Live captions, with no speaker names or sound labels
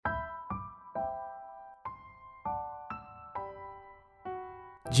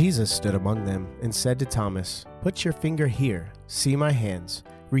Jesus stood among them and said to Thomas, "Put your finger here, see my hands.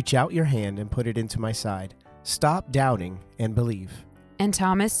 Reach out your hand and put it into my side. Stop doubting and believe." And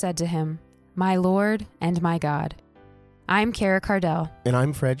Thomas said to him, "My Lord and my God." I'm Kara Cardell. And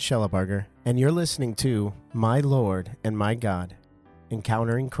I'm Fred Schellebarger, and you're listening to My Lord and My God,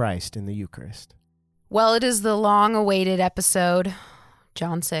 Encountering Christ in the Eucharist. Well, it is the long-awaited episode,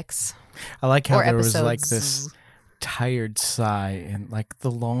 John 6. I like how Or there was episodes. like this tired sigh and like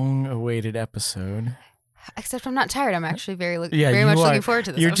the long-awaited episode. Except I'm not tired. I'm actually very much you looking are. forward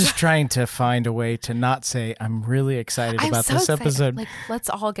to this You're episode. just trying to find a way to not say, I'm really excited I'm about so this excited. episode. Like, let's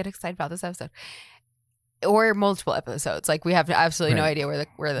all get excited about this episode. Or multiple episodes. Like, we have absolutely no idea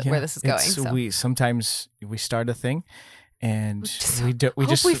where this is going. So. Sometimes we start a thing and we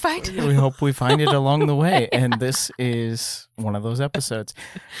find it. We hope we find it along the way. And this is one of those episodes.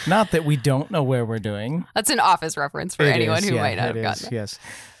 Not that we don't know where we're doing. That's an Office reference for anyone who might not have gotten it. Yes.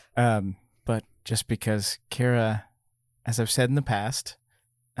 But just because Kara, as I've said in the past,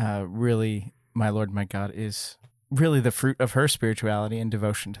 really, my Lord, my God, is really the fruit of her spirituality and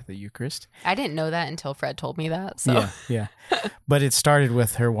devotion to the Eucharist. I didn't know that until Fred told me that. So. Yeah. But it started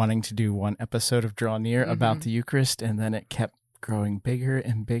with her wanting to do one episode of Draw Near about the Eucharist, and then it kept growing bigger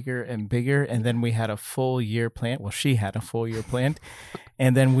and bigger and bigger. And then we had a full year planned. Well, she had a full year planned.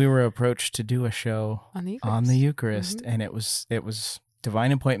 And then we were approached to do a show on the Eucharist. And it was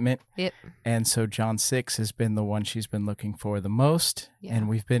divine appointment. Yep. And so John 6 has been the one she's been looking for the most. Yeah. And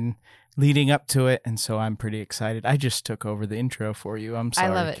we've been leading up to it. And so I'm pretty excited. I just took over the intro for you. I'm sorry.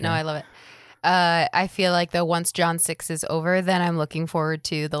 I love it. Karen. No, I love it. I feel like though once John 6 is over, then I'm looking forward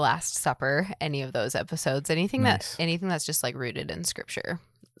to the Last Supper, any of those episodes, anything that's just like rooted in Scripture.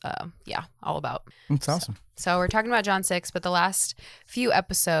 All about. That's awesome. So we're talking about John 6, but the last few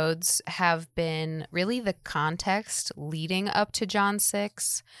episodes have been really the context leading up to John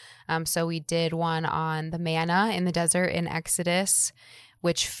 6. So we did one on the manna in the desert in Exodus,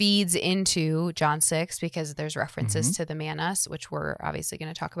 which feeds into John 6 because there's references to the manna, which we're obviously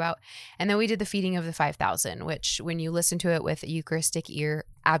going to talk about. And then we did the feeding of the 5,000, which when you listen to it with a Eucharistic ear,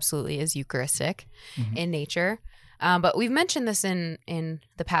 absolutely is Eucharistic in nature. But we've mentioned this in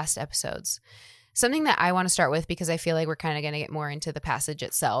the past episodes. Something that I want to start with, because I feel like we're kind of going to get more into the passage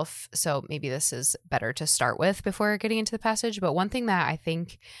itself. So maybe this is better to start with before getting into the passage. But one thing that I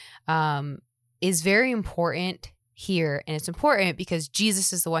think is very important here, and it's important because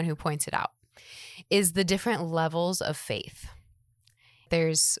Jesus is the one who points it out, is the different levels of faith.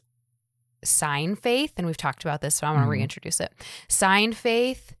 There's sign faith, and we've talked about this, so I want to reintroduce it. Sign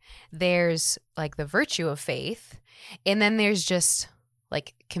faith, there's like the virtue of faith, and then there's just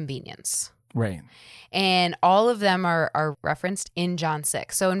like convenience. Right. And all of them are referenced in John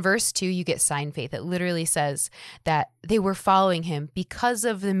 6. So in verse 2, you get sign faith. It literally says that they were following him because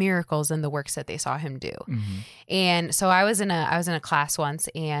of the miracles and the works that they saw him do. And so I was in a class once,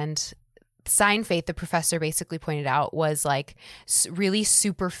 and sign faith, the professor basically pointed out, was like really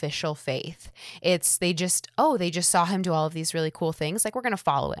superficial faith. It's they just saw him do all of these really cool things. Like, we're going to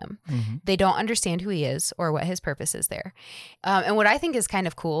follow him. They don't understand who he is or what his purpose is there. And what I think is kind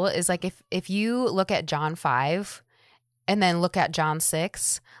of cool is like if you look at John 5 and then look at John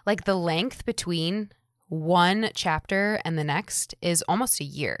 6, like the length between one chapter and the next is almost a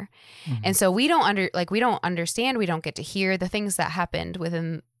year. And so we don't understand, we don't get to hear the things that happened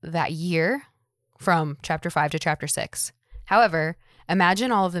within that year from chapter 5 to chapter 6. However,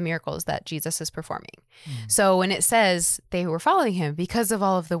 imagine all of the miracles that Jesus is performing. So when it says they were following him because of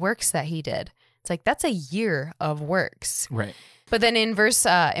all of the works that he did, it's like that's a year of works. Right. But then in verse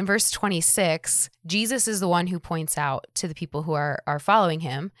 26, Jesus is the one who points out to the people who are following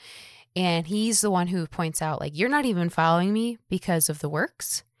him. And he's the one who points out, like, you're not even following me because of the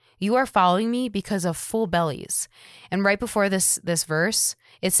works. You are following me because of full bellies. And right before this verse,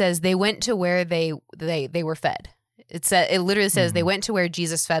 it says they went to where they were fed. It literally says they went to where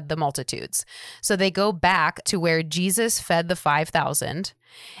Jesus fed the multitudes. So they go back to where Jesus fed the 5,000.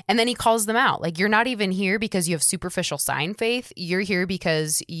 And then he calls them out. Like, you're not even here because you have superficial sign faith. You're here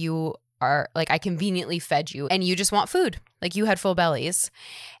because you are like, I conveniently fed you and you just want food. Like, you had full bellies.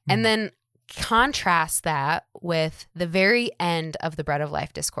 And then contrast that with the very end of the Bread of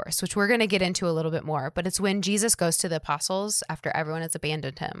Life discourse, which we're going to get into a little bit more. But it's when Jesus goes to the apostles after everyone has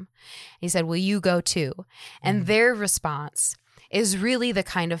abandoned him. He said, will you go too? And their response is really the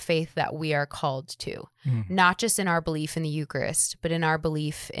kind of faith that we are called to, not just in our belief in the Eucharist, but in our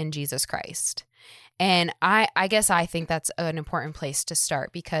belief in Jesus Christ. And I guess I think that's an important place to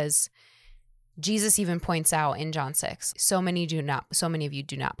start, because Jesus even points out in John 6, so many of you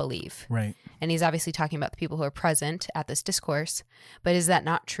do not believe. Right. And he's obviously talking about the people who are present at this discourse. But is that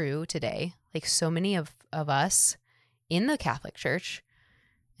not true today? Like so many of us in the Catholic Church,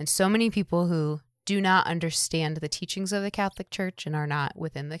 and so many people who do not understand the teachings of the Catholic Church and are not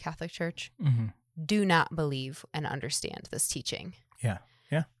within the Catholic Church, do not believe and understand this teaching. Yeah.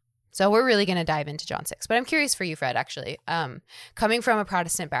 Yeah. So we're really going to dive into John 6. But I'm curious for you, Fred, actually. Coming from a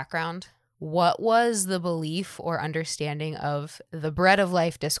Protestant background, what was the belief or understanding of the bread of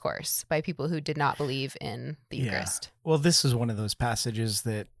life discourse by people who did not believe in the Eucharist? Well, this is one of those passages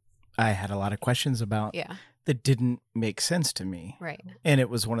that I had a lot of questions about that didn't make sense to me. Right. And it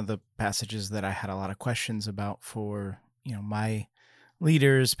was one of the passages that I had a lot of questions about for, my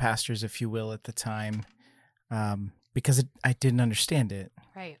leaders, pastors, if you will, at the time, because I didn't understand it.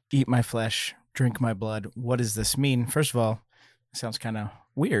 Right. Eat my flesh, drink my blood. What does this mean? First of all, it sounds kind of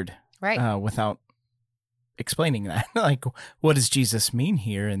weird. Right. Without explaining that. Like, what does Jesus mean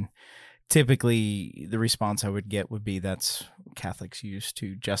here? And typically the response I would get would be that's Catholics use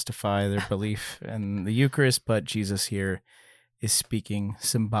to justify their belief in the Eucharist, but Jesus here is speaking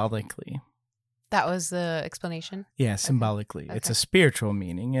symbolically. That was the explanation? Yeah, symbolically. Okay. It's a spiritual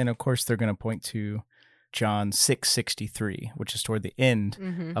meaning. And of course, they're going to point to John 6:63, which is toward the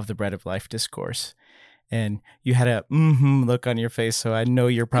end of the bread of life discourse. And you had a look on your face, so I know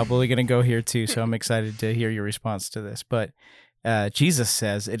you're probably going to go here too. So I'm excited to hear your response to this. But Jesus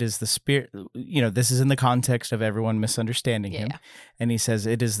says it is the Spirit, this is in the context of everyone misunderstanding him. And he says,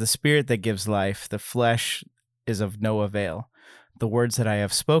 it is the Spirit that gives life. The flesh is of no avail. The words that I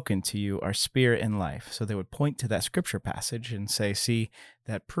have spoken to you are spirit and life. So they would point to that scripture passage and say, see,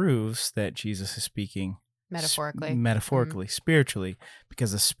 that proves that Jesus is speaking metaphorically, spiritually,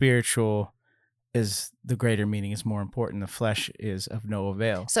 because the spiritual is the greater meaning, is more important. The flesh is of no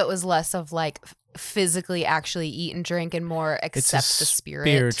avail. So it was less of like physically actually eat and drink and more accept the spirit.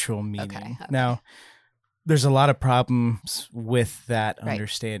 Spiritual meaning. Okay. Now, there's a lot of problems with that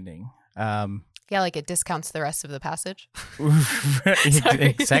understanding. Like it discounts the rest of the passage.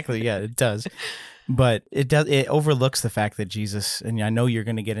 Exactly. Yeah, it does. But it overlooks the fact that Jesus, and I know you're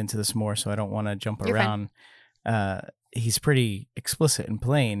going to get into this more, so I don't want to jump around. He's pretty explicit and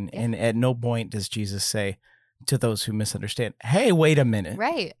plain. Yeah. And at no point does Jesus say to those who misunderstand, hey, wait a minute.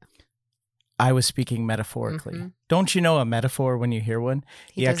 Right. I was speaking metaphorically. Don't you know a metaphor when you hear one?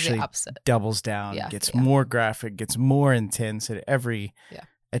 He actually doubles down, gets more graphic, gets more intense at every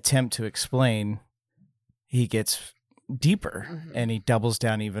attempt to explain. He gets deeper and he doubles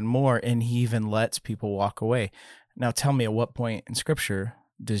down even more, and he even lets people walk away. Now tell me, at what point in scripture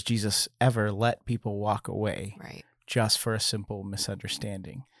does Jesus ever let people walk away just for a simple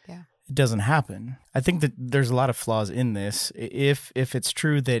misunderstanding? Yeah. It doesn't happen. I think that there's a lot of flaws in this. If it's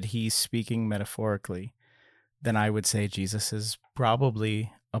true that he's speaking metaphorically, then I would say Jesus is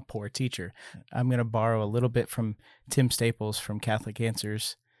probably a poor teacher. I'm going to borrow a little bit from Tim Staples from Catholic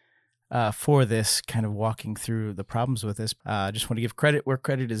Answers for this, kind of walking through the problems with this. I just want to give credit where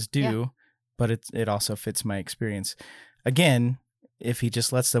credit is due, but it also fits my experience. Again, if he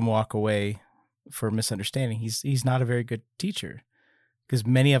just lets them walk away for misunderstanding, he's not a very good teacher, because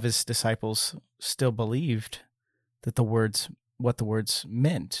many of his disciples still believed that what the words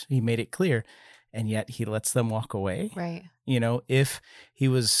meant. He made it clear, and yet he lets them walk away. Right. If he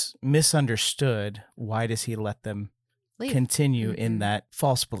was misunderstood, why does he let them continue in that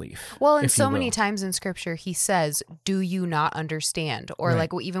false belief? Well, and so many times in scripture, he says, do you not understand? Or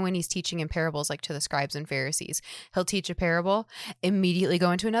like even when he's teaching in parables, like to the scribes and Pharisees, he'll teach a parable, immediately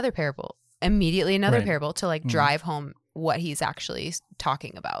go into another parable, immediately another parable to like drive home what he's actually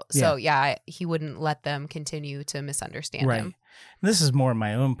talking about. So he wouldn't let them continue to misunderstand him. This is more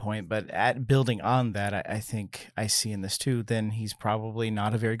my own point, but at building on that, I think I see in this too, then he's probably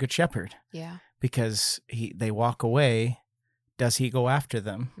not a very good shepherd. Yeah. Because they walk away. Does he go after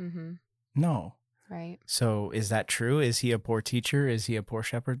them? No. Right. So is that true? Is he a poor teacher? Is he a poor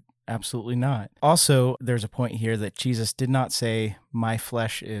shepherd? Absolutely not. Also, there's a point here that Jesus did not say, my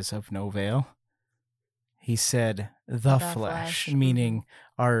flesh is of no avail. He said, the flesh, meaning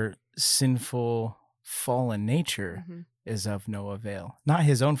our sinful, fallen nature is of no avail. Not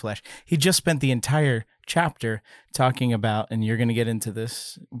his own flesh. He just spent the entire chapter talking about, and you're going to get into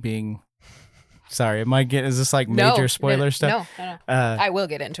this being... Sorry, is this like major spoiler stuff? No. I will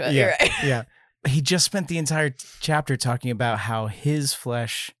get into it. You're right. Yeah. He just spent the entire chapter talking about how his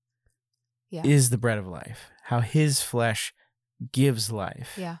flesh is the bread of life, how his flesh gives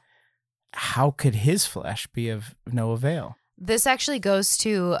life. Yeah. How could his flesh be of no avail? this actually goes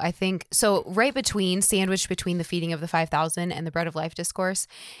to, I think, so right between, sandwiched between the feeding of the 5,000 and the bread of life discourse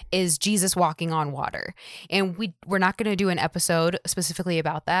is Jesus walking on water. And we're not going to do an episode specifically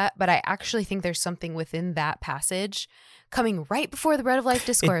about that, but I actually think there's something within that passage coming right before the bread of life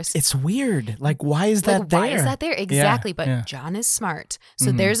discourse. It's weird. Like, why is that there? Why is that there? Exactly. Yeah, But John is smart.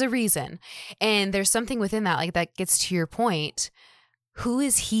 So there's a reason. And there's something within that, like that gets to your point. Who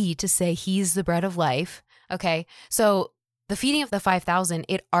is he to say he's the bread of life? Okay. So the feeding of the 5,000,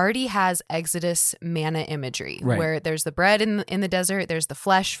 it already has Exodus manna imagery, where there's the bread in the desert, there's the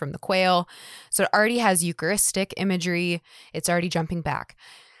flesh from the quail. So it already has Eucharistic imagery. It's already jumping back.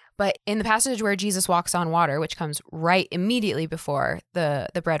 But in the passage where Jesus walks on water, which comes right immediately before the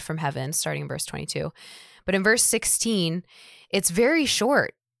bread from heaven, starting in verse 22. But in verse 16, it's very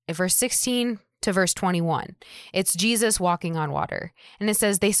short. In verse 16 to verse 21, it's Jesus walking on water. And it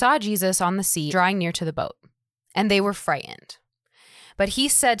says, they saw Jesus on the sea drawing near to the boat, and they were frightened. But he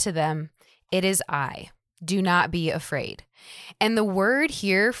said to them, it is I. Do not be afraid. And the word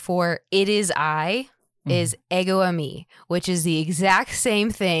here for it is I is ego eimi, which is the exact same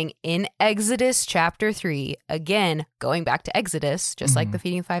thing in Exodus chapter 3. Again, going back to Exodus, just like the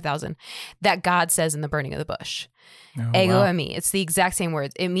feeding of 5,000, that God says in the burning of the bush. Ego eimi. It's the exact same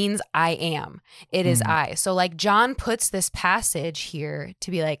words. It means I am. It is I. So like John puts this passage here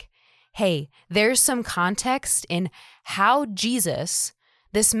to be like, hey, there's some context in how Jesus,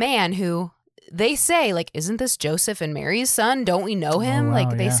 this man who they say, like, isn't this Joseph and Mary's son? Don't we know him?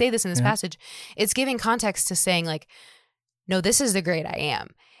 They say this in this passage. It's giving context to saying, like, no, this is the great I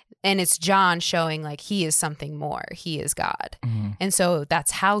am. And it's John showing, like, he is something more. He is God. And so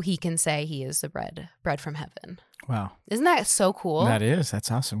that's how he can say he is the bread from heaven. Wow. Isn't that so cool? That is. That's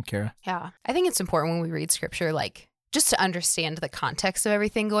awesome, Kara. Yeah. I think it's important when we read scripture, like, just to understand the context of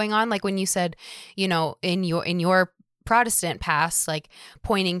everything going on. Like when you said, you know, in your Protestant past, like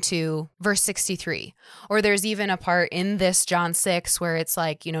pointing to verse 63, or there's even a part in this John 6 where it's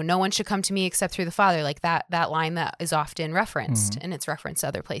like, you know, no one should come to me except through the Father, like that line that is often referenced, and it's referenced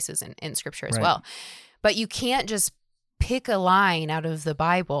other places in scripture as well. But you can't just pick a line out of the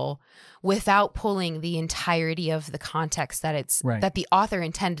Bible without pulling the entirety of the context that it's that the author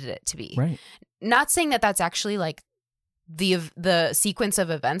intended it to be. Not saying that that's actually like the sequence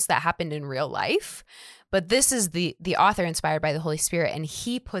of events that happened in real life, but this is the author inspired by the Holy Spirit, and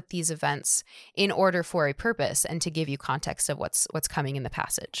he put these events in order for a purpose and to give you context of what's coming in the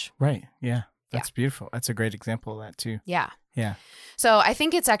passage. Right. Yeah. That's beautiful. That's a great example of that too. Yeah. Yeah. So I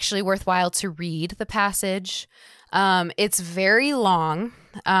think it's actually worthwhile to read the passage. It's very long.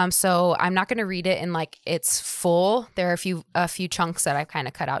 So I'm not going to read it in like its full. There are a few chunks that I've kind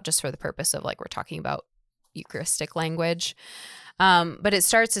of cut out just for the purpose of like we're talking about Eucharistic language. But it's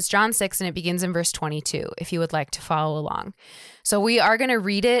John 6 and it begins in verse 22, if you would like to follow along. So we are going to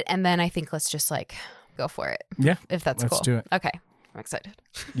read it, and then I think let's just like go for it. Yeah. If that's cool. Let's do it. Okay. I'm excited.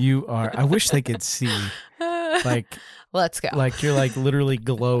 You are. I wish they could see. Like, let's go. Like you're like literally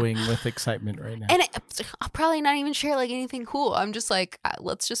glowing with excitement right now. And I'll probably not even share like anything cool. I'm just like,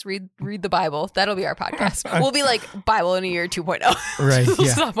 let's just read the Bible. That'll be our podcast. We'll be like Bible in a year 2.0. Right. We'll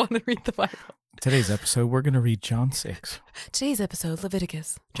stop on to read the Bible. Today's episode, we're going to read John 6. Today's episode,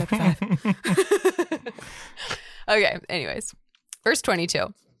 Leviticus, chapter 5. Okay, anyways. Verse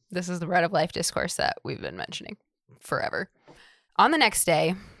 22. This is the bread of life discourse that we've been mentioning forever. On the next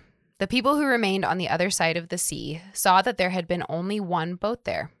day, the people who remained on the other side of the sea saw that there had been only one boat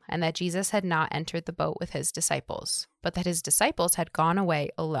there, and that Jesus had not entered the boat with his disciples, but that his disciples had gone away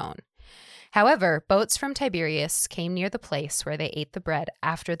alone. However, boats from Tiberias came near the place where they ate the bread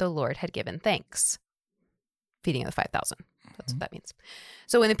after the Lord had given thanks. Feeding of the 5,000. That's what that means.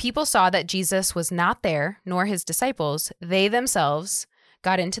 So when the people saw that Jesus was not there, nor his disciples, they themselves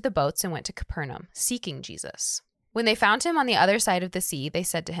got into the boats and went to Capernaum, seeking Jesus. When they found him on the other side of the sea, they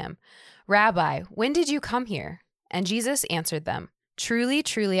said to him, "Rabbi, when did you come here?" And Jesus answered them, "Truly,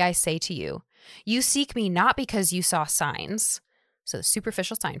 truly, I say to you, you seek me not because you saw signs," so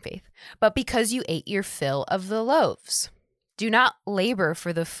superficial sign faith, "but because you ate your fill of the loaves. Do not labor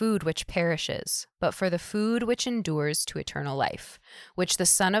for the food which perishes, but for the food which endures to eternal life, which the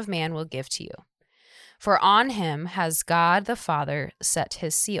Son of Man will give to you. For on him has God the Father set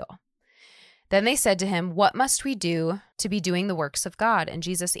his seal." Then they said to him, "What must we do to be doing the works of God?" And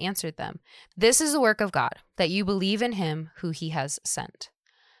Jesus answered them, "This is the work of God, that you believe in him who he has sent."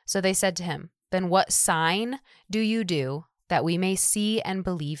 So they said to him, "Then what sign do you do that we may see and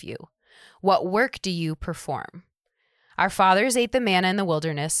believe you? What work do you perform? Our fathers ate the manna in the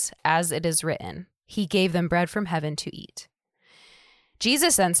wilderness, as it is written, he gave them bread from heaven to eat."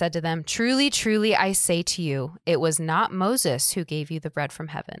 Jesus then said to them, "Truly, truly, I say to you, it was not Moses who gave you the bread from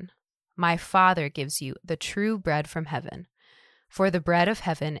heaven. My Father gives you the true bread from heaven. For the bread of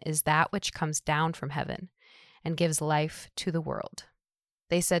heaven is that which comes down from heaven and gives life to the world."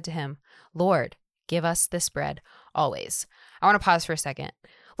 They said to him, "Lord, give us this bread always." I want to pause for a second.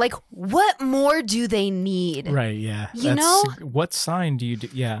 Like, what more do they need? Right, yeah. You know? What sign do you do?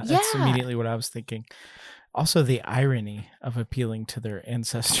 Yeah, that's immediately what I was thinking. Also, the irony of appealing to their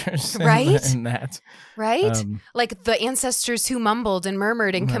ancestors. Right? And that. Right? Like the ancestors who mumbled and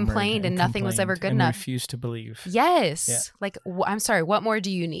murmured and complained and nothing was ever good and enough. Refused to believe. Yes. Yeah. Like, I'm sorry, what more do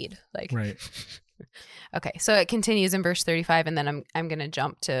you need? Like, right. Okay, so it continues in verse 35, and then I'm going to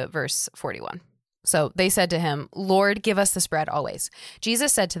jump to verse 41. So they said to him, "Lord, give us this bread always."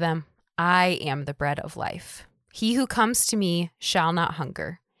 Jesus said to them, "I am the bread of life. He who comes to me shall not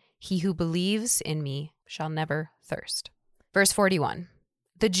hunger. He who believes in me shall never thirst." Verse 41.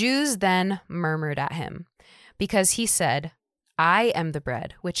 The Jews then murmured at him because he said, "I am the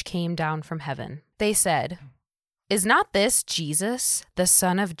bread which came down from heaven." They said, "Is not this Jesus, the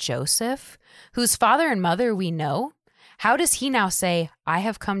son of Joseph, whose father and mother we know? How does he now say, 'I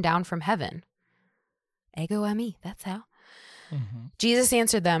have come down from heaven'?" Ego eimi, that's how. Mm-hmm. Jesus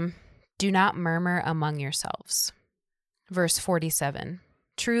answered them, "Do not murmur among yourselves." Verse 47.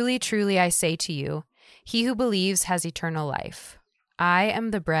 Truly, truly, I say to you, he who believes has eternal life. I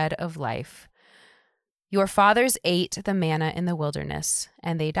am the bread of life. Your fathers ate the manna in the wilderness,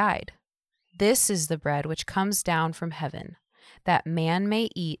 and they died. This is the bread which comes down from heaven, that man may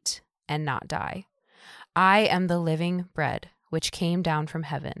eat and not die. I am the living bread which came down from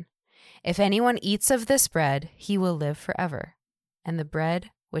heaven. If anyone eats of this bread, he will live forever. And the bread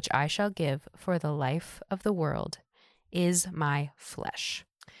which I shall give for the life of the world is my flesh.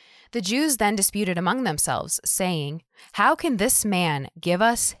 The Jews then disputed among themselves, saying, "How can this man give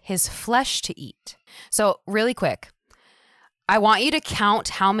us his flesh to eat?" So really quick, I want you to count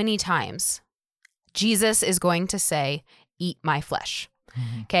how many times Jesus is going to say, "Eat my flesh."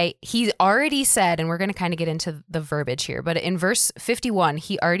 Mm-hmm. Okay, he already said, and we're going to kind of get into the verbiage here, but in verse 51,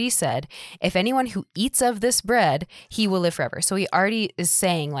 he already said, "If anyone who eats of this bread, he will live forever." So he already is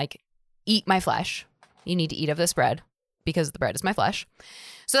saying, like, eat my flesh. You need to eat of this bread because the bread is my flesh.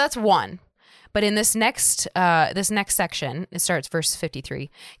 So that's one. But in this next section, it starts verse 53.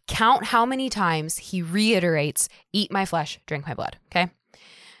 Count how many times he reiterates, "Eat my flesh, drink my blood." Okay.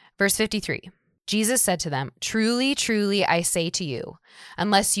 Verse 53. Jesus said to them, "Truly, truly, I say to you,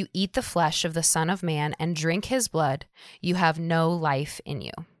 unless you eat the flesh of the Son of Man and drink his blood, you have no life in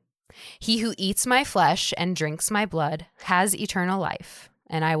you. He who eats my flesh and drinks my blood has eternal life,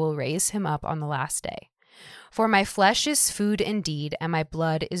 and I will raise him up on the last day. For my flesh is food indeed, and my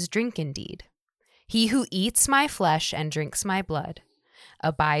blood is drink indeed. He who eats my flesh and drinks my blood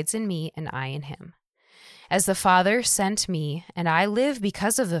abides in me, and I in him. As the Father sent me, and I live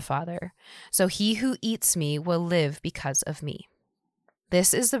because of the Father, so he who eats me will live because of me.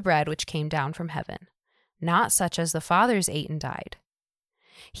 This is the bread which came down from heaven, not such as the fathers ate and died.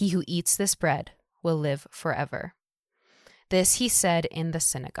 He who eats this bread will live forever." This he said in the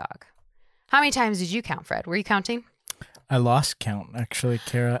synagogue. How many times did you count, Fred? Were you counting? I lost count, actually,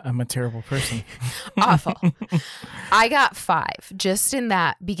 Kara. I'm a terrible person. Awful. I got 5 just in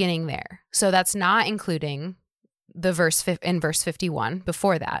that beginning there. So that's not including the verse in verse 51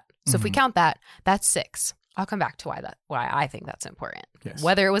 before that. So if we count that, that's 6. I'll come back to why I think that's important. Yes.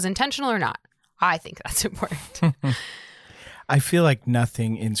 Whether it was intentional or not, I think that's important. I feel like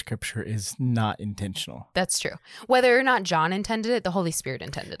nothing in Scripture is not intentional. That's true. Whether or not John intended it, the Holy Spirit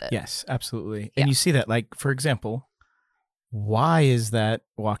intended it. Yes, absolutely. And you see that, like, for example, why is that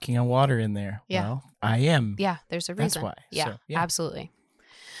walking on water in there? Yeah. Well, I am. Yeah, there's a reason. That's why. Yeah, So, yeah. Absolutely.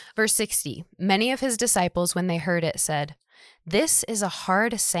 Verse 60, many of his disciples, when they heard it, said, "This is a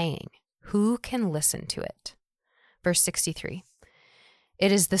hard saying. Who can listen to it?" Verse 63,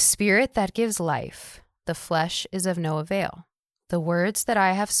 it is the Spirit that gives life. The flesh is of no avail. The words that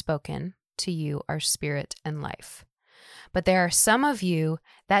I have spoken to you are spirit and life. But there are some of you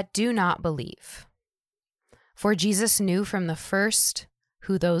that do not believe. For Jesus knew from the first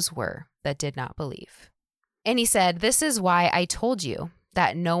who those were that did not believe. And he said, "This is why I told you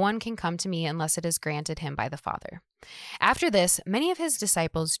that no one can come to me unless it is granted him by the Father." After this, many of his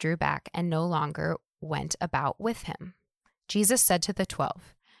disciples drew back and no longer went about with him. Jesus said to the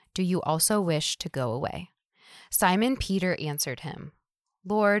 12, "Do you also wish to go away?" Simon Peter answered him,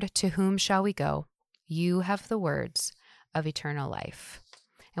 "Lord, to whom shall we go? You have the words of eternal life.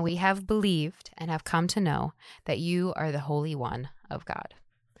 And we have believed and have come to know that you are the Holy One of God."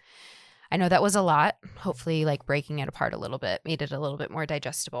 I know that was a lot. Hopefully, like breaking it apart a little bit made it a little bit more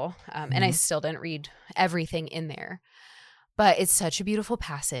digestible. And I still didn't read everything in there. But it's such a beautiful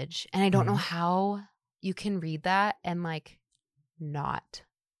passage. And I don't know how you can read that and like not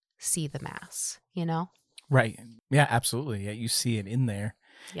see the Mass, you know? Right. Yeah, absolutely. Yeah, you see it in there.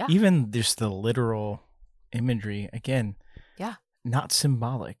 Yeah. Even just the literal imagery, again, not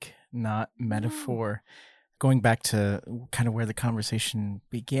symbolic, not metaphor. Going back to kind of where the conversation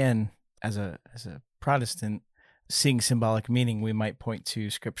began, as a Protestant, seeing symbolic meaning, we might point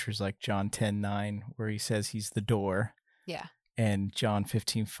to scriptures like John 10:9, where he says he's the door. Yeah. And John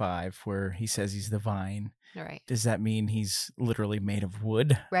 15:5, where he says he's the vine. All right. Does that mean he's literally made of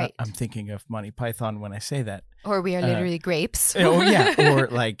wood? Right. I'm thinking of Monty Python when I say that. Or we are literally grapes. Oh, yeah. Or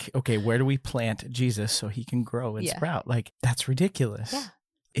like, okay, where do we plant Jesus so he can grow and sprout? Like, that's ridiculous. Yeah.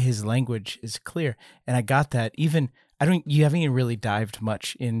 His language is clear. And I got that. Even, you haven't even really dived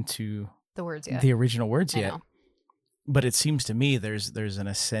much into the words yet. The original words I yet. know. But it seems to me there's an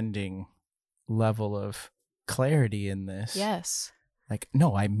ascending level of clarity in this. Yes. Like,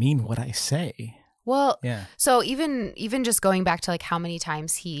 no, I mean what I say. Well, yeah. So even just going back to like how many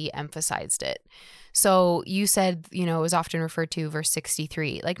times he emphasized it. So you said, you know, it was often referred to verse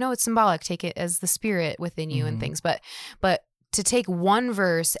 63. Like, no, it's symbolic. Take it as the Spirit within you and things. But to take one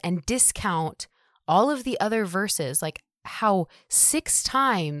verse and discount all of the other verses, like how 6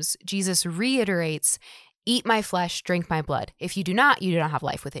 times Jesus reiterates, eat my flesh, drink my blood. If you do not, you do not have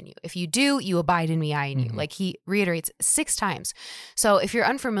life within you. If you do, you abide in me, I in you. Like he reiterates 6 times. So if you're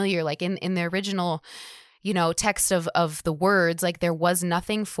unfamiliar, like in the original, you know, text of the words, like there was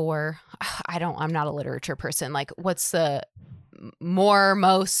nothing for, I'm not a literature person. Like what's the more,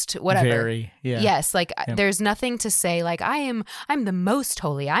 most, whatever. Very, yeah. Yes, like there's nothing to say like I'm the most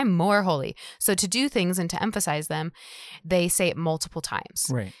holy, I'm more holy. So to do things and to emphasize them, they say it multiple times.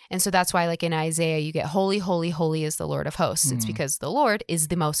 Right. And so that's why like in Isaiah you get holy, holy, holy is the Lord of hosts. It's because the Lord is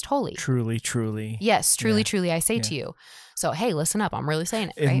the most holy. Truly, truly. Yes, truly, truly I say to you. So hey, listen up, I'm really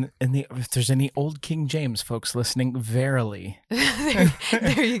saying it, right? If there's any old King James folks listening, verily.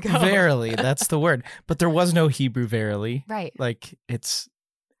 there you go. Verily, that's the word. But there was no Hebrew verily. Right. Like it's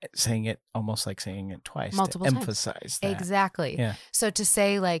saying it almost like saying it twice. Multiple to times. emphasize that. Exactly. Yeah. So to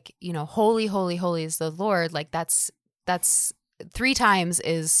say like, you know, holy, holy, holy is the Lord, like that's 3 times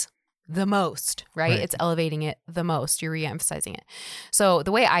is the most, right? It's elevating it the most. You're re-emphasizing it. So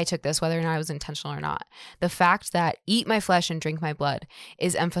the way I took this, whether or not it was intentional or not, the fact that eat my flesh and drink my blood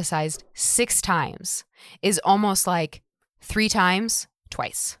is emphasized 6 times is almost like 3 times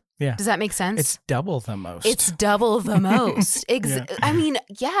twice. Yeah. Does that make sense? It's double the most. It's double the most. I mean,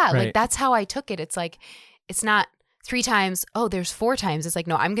 Right. like that's how I took it. It's like, it's not 3 times, oh, there's 4 times. It's like,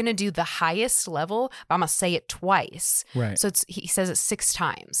 no, I'm going to do the highest level, but I'm going to say it twice. Right. So he says it 6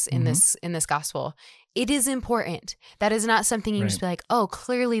 times in this gospel. It is important. That is not something you just be like, oh,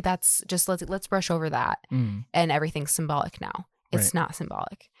 clearly that's just, let's brush over that. And everything's symbolic now. It's not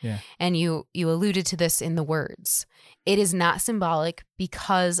symbolic. Yeah. And you alluded to this in the words. It is not symbolic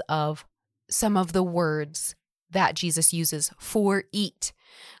because of some of the words that Jesus uses for eat.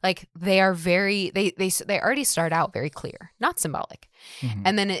 Like they are very, they already start out very clear, not symbolic.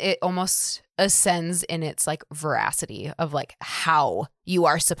 And then it almost ascends in its like veracity of like how you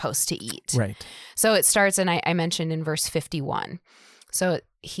are supposed to eat. Right. So it starts, and I mentioned in verse 51. So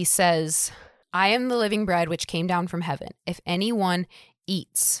he says, I am the living bread which came down from heaven. If anyone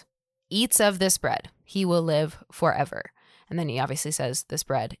eats of this bread, he will live forever. And then he obviously says, this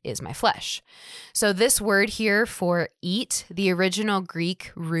bread is my flesh. So this word here for eat, the original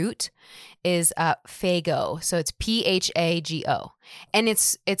Greek root is phago. So it's Phago. And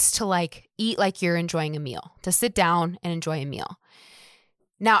it's to like eat like you're enjoying a meal, to sit down and enjoy a meal.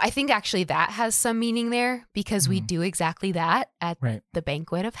 Now, I think actually that has some meaning there because we do exactly that at the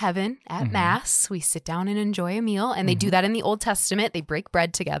banquet of heaven at Mass. We sit down and enjoy a meal, and they do that in the Old Testament. They break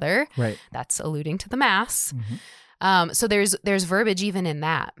bread together. Right. That's alluding to the Mass. So there's verbiage even in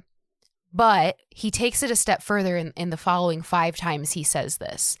that. But he takes it a step further in the following 5 times he says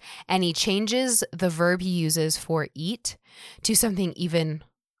this. And he changes the verb he uses for eat to something even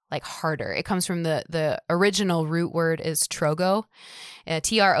like harder. It comes from the original root word is trogo,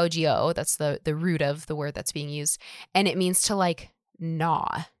 Trogo. That's the root of the word that's being used. And it means to like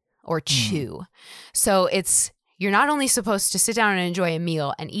gnaw or chew. So you're not only supposed to sit down and enjoy a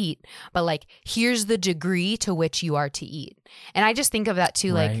meal and eat, but like, here's the degree to which you are to eat. And I just think of that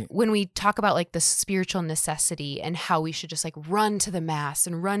too, like when we talk about like the spiritual necessity and how we should just like run to the Mass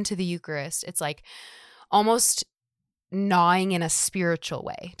and run to the Eucharist, it's like almost gnawing in a spiritual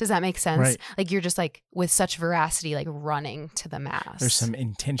way. Does that make sense? Right. Like you're just like with such veracity, like running to the mass. There's some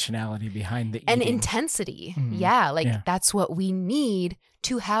intentionality behind the eating. And intensity. Mhm. Yeah. Like Yeah. that's what we need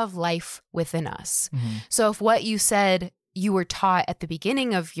to have life within us. Mhm. So if what you said you were taught at the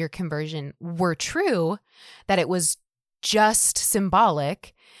beginning of your conversion were true, that it was just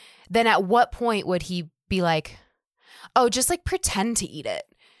symbolic, then at what point would he be like, oh, just like pretend to eat it?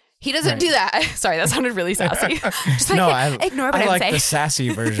 He doesn't do that. Sorry, that sounded really sassy. Just like, No, ignore what I I'm like saying. the sassy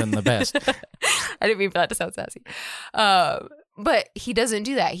version the best. I didn't mean for that to sound sassy. But he doesn't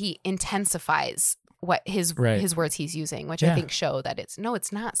do that. He intensifies what his words he's using, which I think show that it's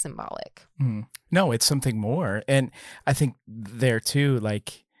not symbolic. Mm. No, it's something more. And I think there too,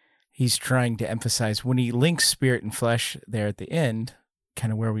 like he's trying to emphasize when he links spirit and flesh there at the end,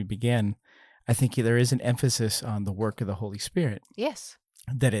 kind of where we began, I think there is an emphasis on the work of the Holy Spirit. Yes.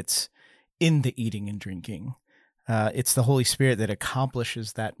 That it's in the eating and drinking. It's the Holy Spirit that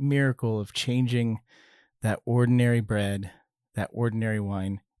accomplishes that miracle of changing that ordinary bread, that ordinary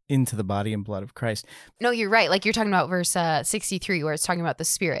wine into the body and blood of Christ. No, you're right. Like you're talking about verse 63 where it's talking about the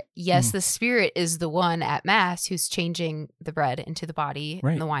Spirit. Yes, the Spirit is the one at Mass who's changing the bread into the body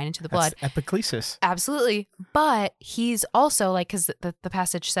and the wine into the blood. That's epiclesis. Absolutely. But he's also like, because the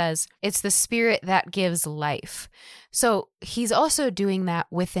passage says it's the Spirit that gives life. So he's also doing that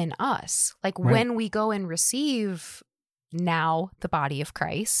within us. Like when we go and receive now the body of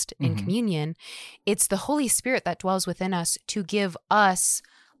Christ in communion, it's the Holy Spirit that dwells within us to give us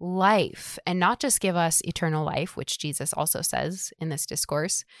life, and not just give us eternal life, which Jesus also says in this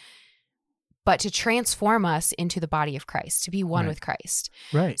discourse, but to transform us into the body of Christ, to be one with Christ.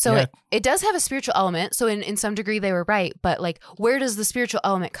 Right. So it does have a spiritual element. So in some degree they were right, but like where does the spiritual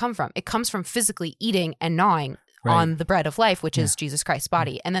element come from? It comes from physically eating and gnawing on the bread of life, which is Jesus Christ's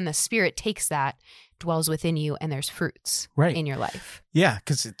body. And then the Spirit takes that, dwells within you, and there's fruits in your life. Yeah,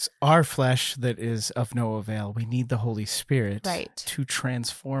 because it's our flesh that is of no avail. We need the Holy Spirit to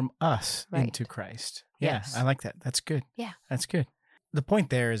transform us into Christ. Yeah, Yes. I like that. That's good. Yeah. That's good. The point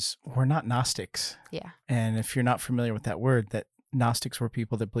there is we're not Gnostics. Yeah. And if you're not familiar with that word, that Gnostics were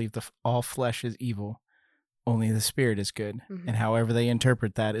people that believed all flesh is evil, only the Spirit is good. And however they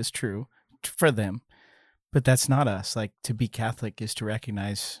interpret that is true for them. But that's not us. Like to be Catholic is to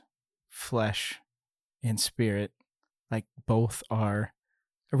recognize flesh and spirit, like both are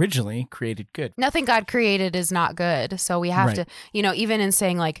originally created good. Nothing God created is not good. So we have to, even in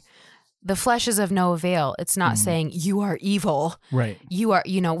saying like the flesh is of no avail, it's not saying you are evil. Right. You are,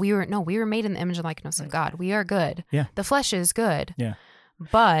 we were made in the image and likeness of God. We are good. Yeah. The flesh is good. Yeah.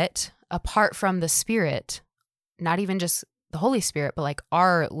 But apart from the Spirit, not even just the Holy Spirit, but like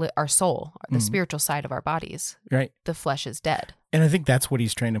our soul, the spiritual side of our bodies, right? The flesh is dead. And I think that's what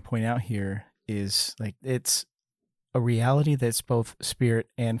he's trying to point out here is like it's a reality that's both spirit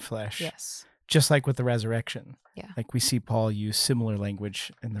and flesh. Yes. Just like with the resurrection. Yeah. Like we see Paul use similar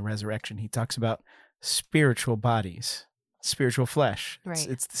language in the resurrection. He talks about spiritual bodies, spiritual flesh. Right.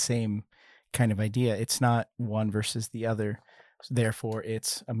 It's the same kind of idea. It's not one versus the other. Therefore,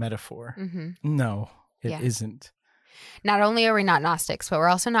 it's a metaphor. No, it isn't. Not only are we not Gnostics, but we're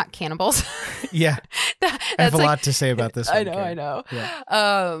also not cannibals. Yeah. I have a lot to say about this one. I know.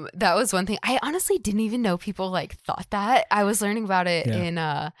 Yeah. That was one thing. I honestly didn't even know people like thought that. I was learning about it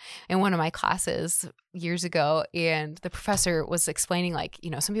in one of my classes years ago, and the professor was explaining like,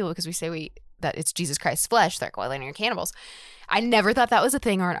 some people, because we say that it's Jesus Christ's flesh, they're like, well, then you're cannibals. I never thought that was a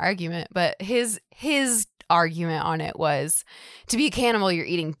thing or an argument, but his argument on it was to be a cannibal, you're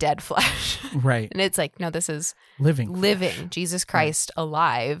eating dead flesh. Right. And it's like, no, this is living Jesus Christ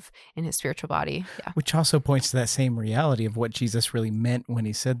alive in his spiritual body. Yeah. Which also points to that same reality of what Jesus really meant when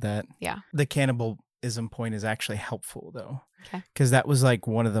he said that. Yeah. The cannibalism point is actually helpful though. Okay. Because that was like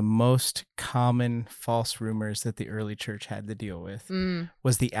one of the most common false rumors that the early church had to deal with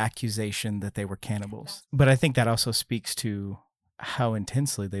was the accusation that they were cannibals. But I think that also speaks to how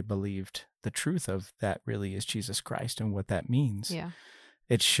intensely they believed the truth of that really is Jesus Christ and what that means. Yeah.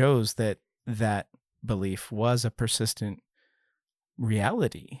 It shows that belief was a persistent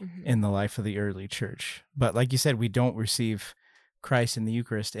reality in the life of the early church. But like you said, we don't receive Christ in the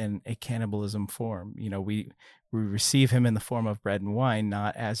Eucharist in a cannibalism form. We receive him in the form of bread and wine,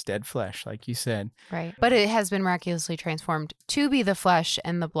 not as dead flesh, like you said. Right. But it has been miraculously transformed to be the flesh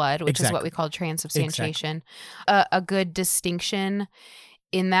and the blood, which is what we call transubstantiation. Exactly. A good distinction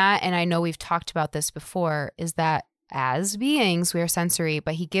in that, and I know we've talked about this before, is that as beings, we are sensory,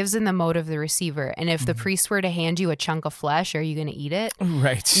 but he gives in the mode of the receiver. And if the priest were to hand you a chunk of flesh, are you going to eat it?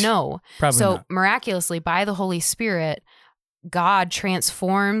 Right. No. Probably so not. Miraculously, by the Holy Spirit, God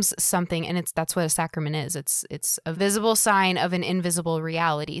transforms something, and that's what a sacrament is. It's a visible sign of an invisible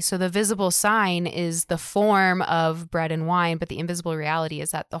reality. So the visible sign is the form of bread and wine, but the invisible reality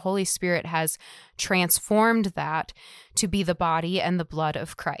is that the Holy Spirit has transformed that to be the body and the blood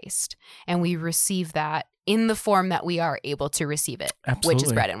of Christ. And we receive that in the form that we are able to receive it, Absolutely. which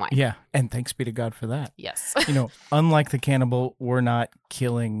is bread and wine. Yeah, and thanks be to God for that. Yes. Unlike the cannibal, we're not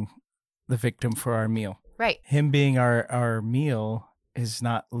killing the victim for our meal. Right. Him being our meal is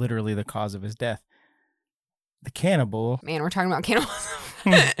not literally the cause of his death. The cannibal... Man, we're talking about cannibalism.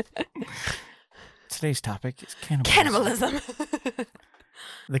 Today's topic is cannibalism. Cannibalism.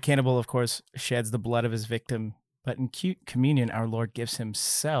 The cannibal, of course, sheds the blood of his victim, but in communion, our Lord gives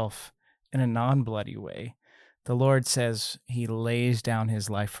himself in a non-bloody way. The Lord says he lays down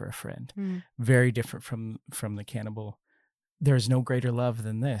his life for a friend. Very different from the cannibal. There is no greater love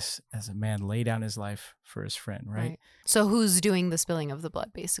than this, as a man lay down his life for his friend, right? So who's doing the spilling of the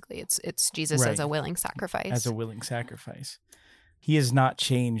blood, basically? It's Jesus Right. as a willing sacrifice. As a willing sacrifice. He is not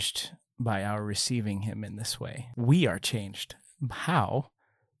changed by our receiving him in this way. We are changed. How?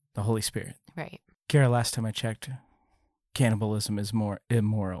 The Holy Spirit. Right. Kara, last time I checked, cannibalism is more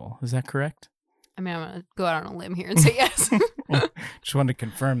immoral. Is that correct? I mean, I'm going to go out on a limb here and say yes. Just wanted to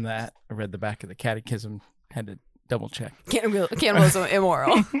confirm that. I read the back of the catechism, had to double check. Cannibalism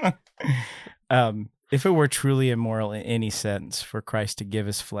immoral. If it were truly immoral in any sense for Christ to give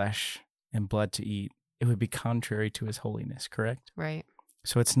his flesh and blood to eat, it would be contrary to his holiness, correct? Right.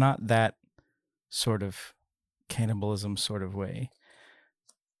 So it's not that sort of cannibalism sort of way.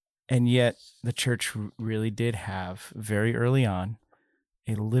 And yet the church really did have, very early on,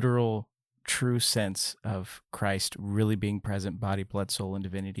 a literal, true sense of Christ really being present, body, blood, soul, and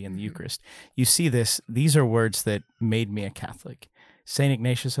divinity in the Eucharist. You see this, these are words that made me a Catholic. St.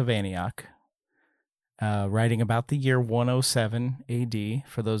 Ignatius of Antioch, writing about the year 107 AD,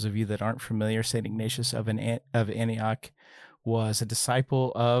 for those of you that aren't familiar, St. Ignatius of Antioch was a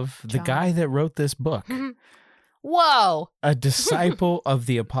disciple of the John. guy that wrote this book. Whoa. A disciple of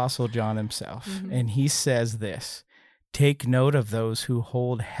the Apostle John himself. And he says this: take note of those who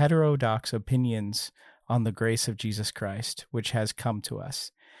hold heterodox opinions on the grace of Jesus Christ, which has come to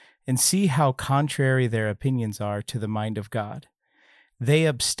us, and see how contrary their opinions are to the mind of God. They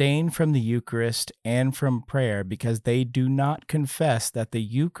abstain from the Eucharist and from prayer because they do not confess that the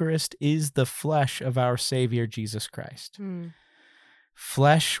Eucharist is the flesh of our Savior Jesus Christ.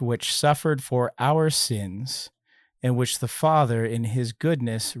 Flesh which suffered for our sins, and which the Father in his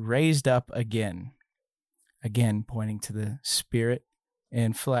goodness raised up again. Again, pointing to the Spirit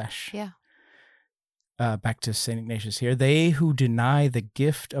and flesh. Yeah. Back to St. Ignatius here. They who deny the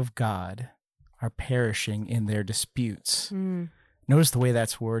gift of God are perishing in their disputes. Notice the way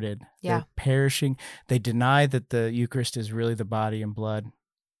that's worded. Yeah. They're perishing. They deny that the Eucharist is really the body and blood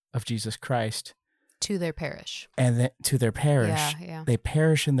of Jesus Christ. To their parish. And to their parish. Yeah. They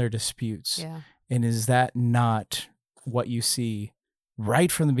perish in their disputes. Yeah. And is that not what you see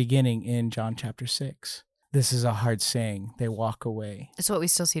right from the beginning in John chapter 6? This is a hard saying. They walk away. It's what we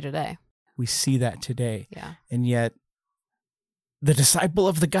still see today. We see that today. Yeah. And yet, the disciple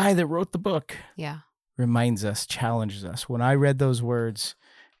of the guy that wrote the book Yeah. reminds us, challenges us. When I read those words,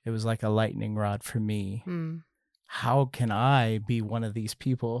 it was like a lightning rod for me. How can I be one of these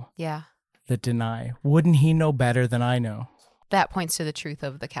people Yeah. that deny? Wouldn't he know better than I know? That points to the truth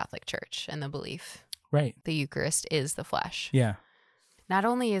of the Catholic Church and the belief. Right. The Eucharist is the flesh. Yeah. Not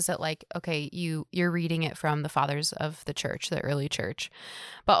only is it like, okay, you're reading it from the fathers of the church, the early church,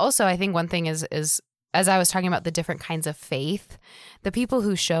 but also I think one thing is as I was talking about the different kinds of faith, the people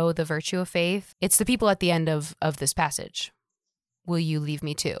who show the virtue of faith, it's the people at the end of this passage. Will you leave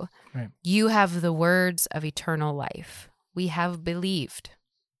me too? Right. You You have the words of eternal life. We have believed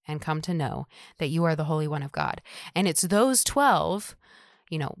and come to know that you are the Holy One of God. And it's those 12,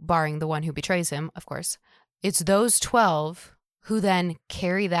 barring the one who betrays him, of course, it's those 12 who then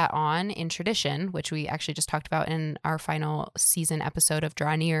carry that on in tradition, which we actually just talked about in our final season episode of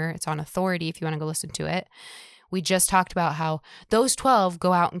Draw Near. It's on Authority if you want to go listen to it. We just talked about how those 12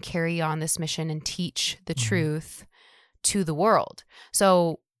 go out and carry on this mission and teach the truth to the world.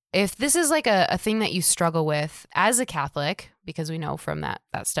 So if this is like a thing that you struggle with as a Catholic, because we know from that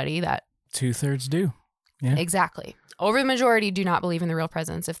study that 2/3 do. Yeah. exactly. Over the majority do not believe in the real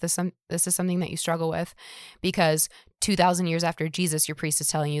presence. If this is something that you struggle with, because 2,000 years after Jesus, your priest is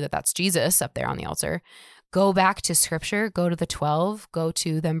telling you that that's Jesus up there on the altar, go back to Scripture, go to the 12, go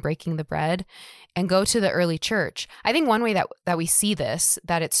to them breaking the bread, and go to the early church. I think one way that we see this,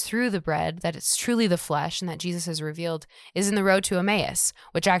 that it's through the bread, that it's truly the flesh, and that Jesus has revealed, is in the road to Emmaus,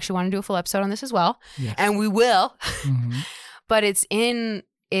 which I actually want to do a full episode on this as well, Yes. and we will. But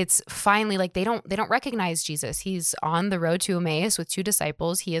it's finally like they don't recognize Jesus. He's on the road to Emmaus with 2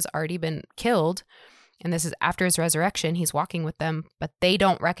 disciples. He has already been killed. And this is after his resurrection. He's walking with them, but they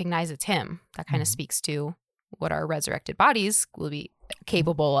don't recognize it's him. That kind of speaks to what our resurrected bodies will be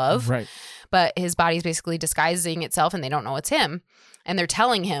capable of. Right. But his body's basically disguising itself and they don't know it's him. And they're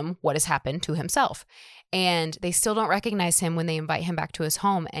telling him what has happened to himself. And they still don't recognize him when they invite him back to his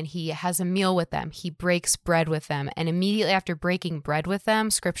home. And he has a meal with them. He breaks bread with them. And immediately after breaking bread with them,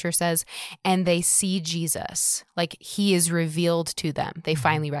 scripture says, and they see Jesus. Like he is revealed to them. They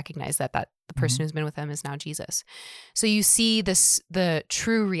finally recognize that the person who's been with them is now Jesus. So you see the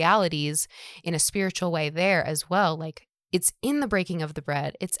true realities in a spiritual way there as well. Like it's in the breaking of the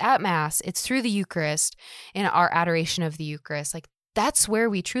bread. It's at Mass. It's through the Eucharist, in our adoration of the Eucharist. Like that's where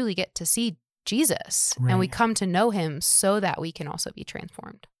we truly get to see Jesus. Right. And we come to know him so that we can also be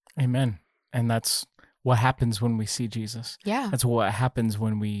transformed. Amen. And that's what happens when we see Jesus. Yeah. That's what happens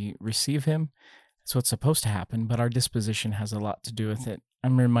when we receive him. That's what's supposed to happen, but our disposition has a lot to do with it.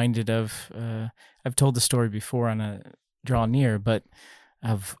 I'm reminded of, I've told the story before on a Draw Near, but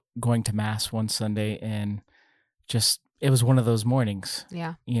of going to Mass one Sunday and just, it was one of those mornings.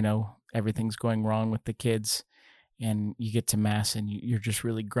 Yeah. You know, everything's going wrong with the kids. And you get to Mass and you're just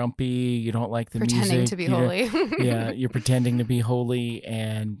really grumpy. You don't like the Pretending music. to be holy. Yeah, you're pretending to be holy.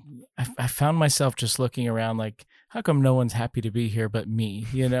 And I found myself just looking around like, how come no one's happy to be here but me,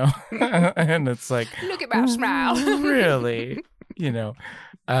 you know? And it's like, look at my smile. Really? You know?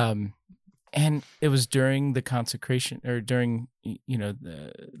 And it was during the consecration or during, you know,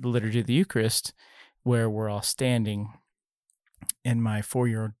 the liturgy of the Eucharist where we're all standing. And my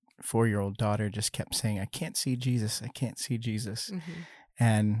 4-year-old daughter just kept saying, I can't see Jesus. I can't see Jesus. Mm-hmm.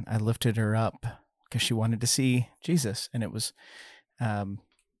 And I lifted her up because she wanted to see Jesus. And it was,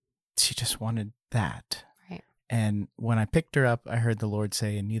 she just wanted that. Right. And when I picked her up, I heard the Lord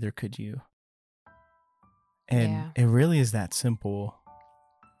say, and neither could you. And it really is that simple.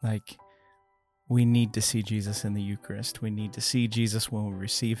 Like, we need to see Jesus in the Eucharist. We need to see Jesus when we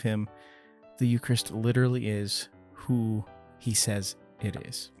receive him. The Eucharist literally is who he says it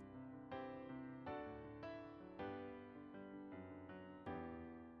is.